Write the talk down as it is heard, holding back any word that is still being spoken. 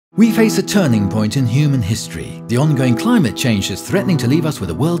We face a turning point in human history. The ongoing climate change is threatening to leave us with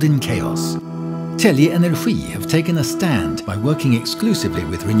a world in chaos. Telge Energi have taken a stand by working exclusively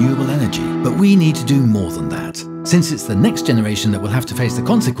with renewable energy, but we need to do more than that. Since it's the next generation that will have to face the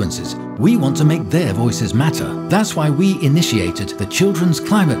consequences, we want to make their voices matter. That's why we initiated the Children's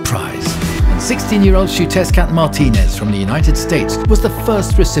Climate Prize. And 16-year-old Xiuhtezcatl Martinez from the United States was the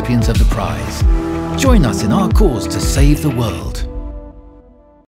first recipient of the prize. Join us in our cause to save the world.